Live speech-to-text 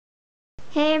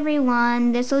Hey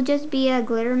everyone, this will just be a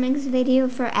glitter mix video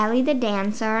for Allie the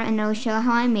Dancer, and I'll show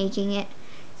how I'm making it.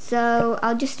 So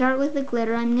I'll just start with the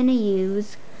glitter I'm going to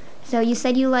use. So you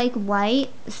said you like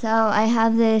white, so I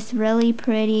have this really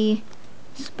pretty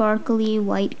sparkly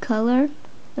white color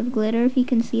of glitter, if you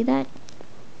can see that.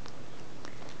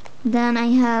 Then I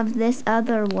have this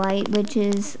other white, which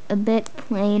is a bit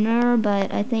plainer,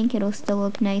 but I think it'll still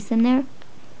look nice in there.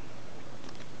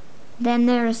 Then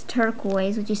there's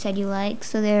turquoise, which you said you like.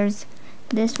 So there's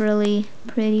this really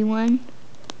pretty one.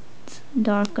 It's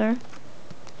darker.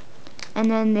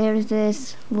 And then there's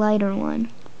this lighter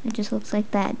one. It just looks like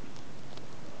that.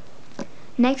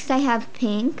 Next I have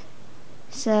pink.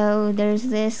 So there's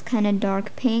this kind of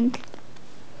dark pink.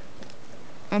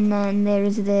 And then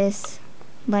there's this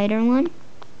lighter one.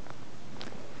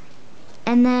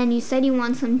 And then you said you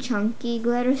want some chunky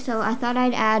glitter, so I thought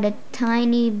I'd add a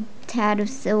tiny tad of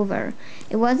silver.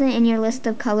 It wasn't in your list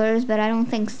of colors, but I don't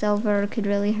think silver could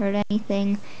really hurt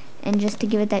anything, and just to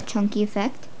give it that chunky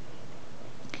effect.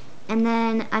 And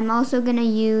then I'm also going to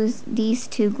use these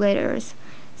two glitters.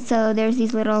 So there's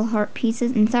these little heart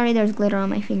pieces, and sorry there's glitter on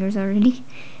my fingers already,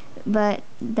 but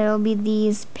there'll be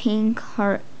these pink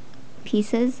heart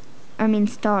pieces. I mean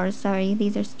stars, sorry,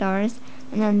 these are stars.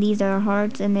 And then these are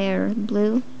hearts, and they're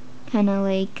blue, kind of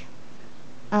like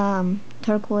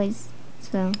turquoise.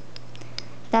 So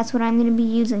that's what I'm going to be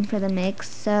using for the mix.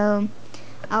 So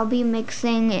I'll be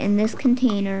mixing in this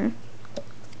container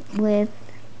with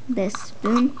this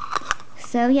spoon.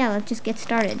 So yeah, let's just get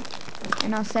started.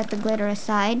 And I'll set the glitter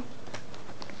aside.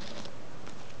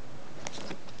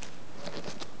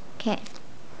 Okay.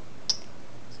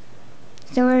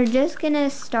 So we're just going to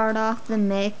start off the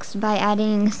mix by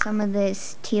adding some of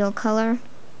this teal color.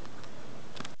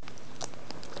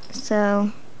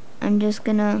 So I'm just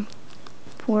going to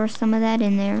pour some of that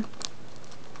in there.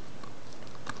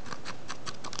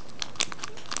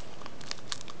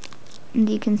 And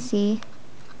you can see,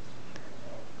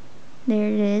 there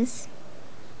it is.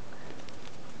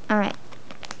 Alright.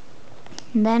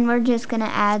 Then we're just going to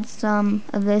add some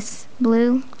of this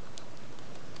blue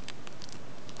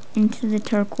into the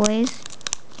turquoise.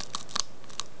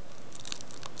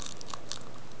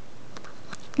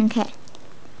 Okay.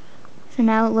 So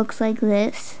now it looks like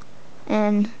this.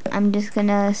 And I'm just going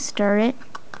to stir it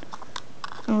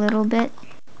a little bit.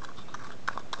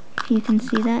 If you can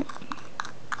see that.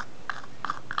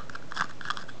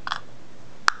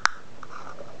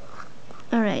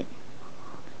 Alright.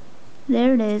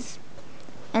 There it is.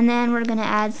 And then we're going to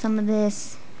add some of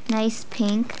this nice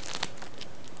pink.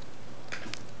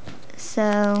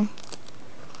 So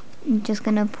I'm just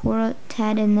going to pour a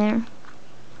tad in there.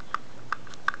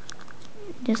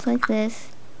 Just like this.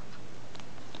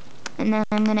 And then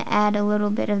I'm going to add a little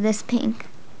bit of this pink.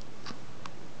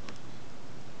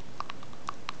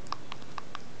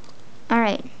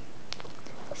 Alright.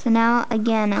 So now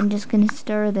again I'm just going to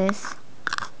stir this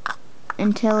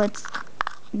until it's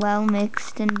well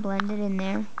mixed and blended in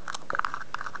there.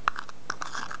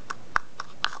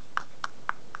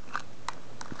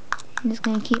 I'm just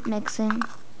going to keep mixing.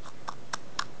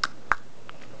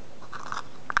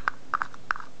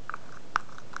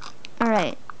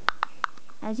 Alright,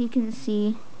 as you can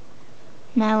see,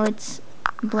 now it's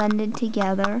blended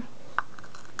together.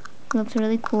 It looks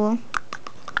really cool.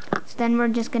 So then we're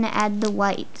just going to add the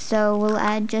white. So we'll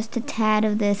add just a tad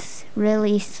of this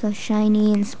really so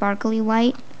shiny and sparkly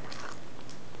white.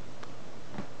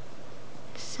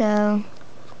 So,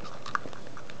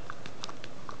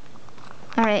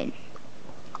 alright.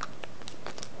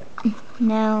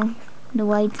 Now the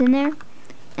white's in there.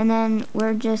 And then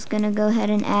we're just going to go ahead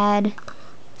and add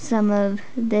some of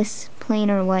this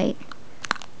plainer white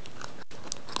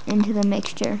into the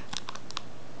mixture.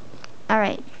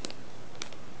 Alright.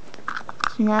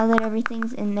 So now that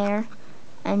everything's in there,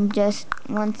 I'm just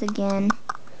once again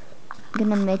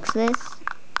gonna mix this.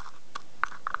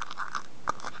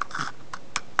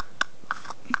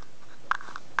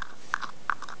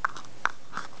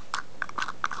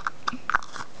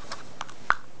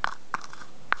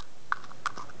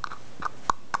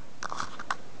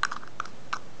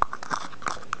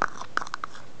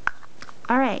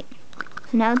 Alright,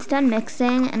 so now it's done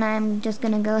mixing, and I'm just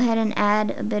gonna go ahead and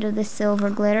add a bit of the silver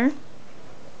glitter.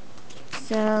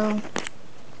 So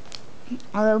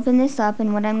I'll open this up,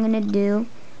 and what I'm going to do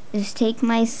is take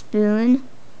my spoon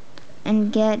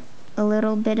and get a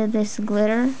little bit of this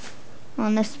glitter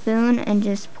on the spoon and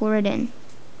just pour it in.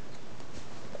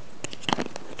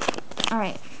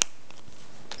 Alright.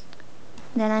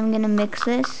 Then I'm going to mix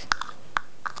this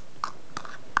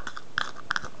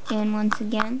in once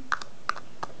again.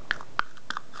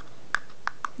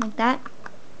 Like that.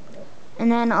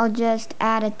 And then I'll just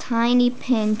add a tiny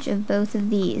pinch of both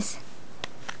of these.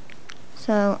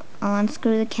 So I'll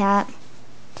unscrew the cap,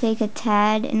 take a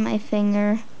tad in my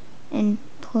finger and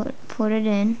put it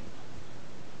in.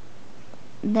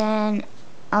 Then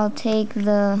I'll take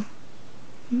the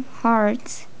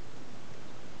hearts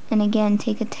and again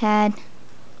take a tad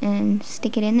and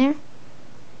stick it in there.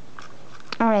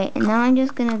 Alright, and now I'm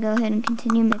just gonna go ahead and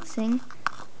continue mixing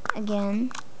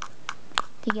again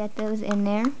to get those in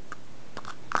there.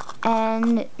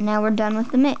 And now we're done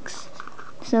with the mix.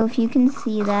 So if you can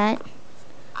see that,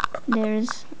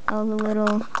 there's all the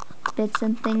little bits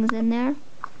and things in there.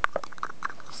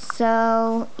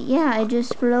 So yeah, I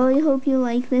just really hope you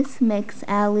like this mix,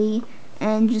 Allie,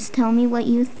 and just tell me what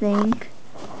you think.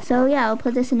 So yeah, I'll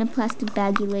put this in a plastic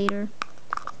baggie later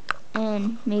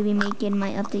and maybe make it in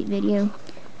my update video.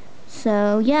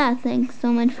 So yeah, thanks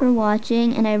so much for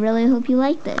watching, and I really hope you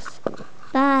like this.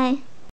 Bye!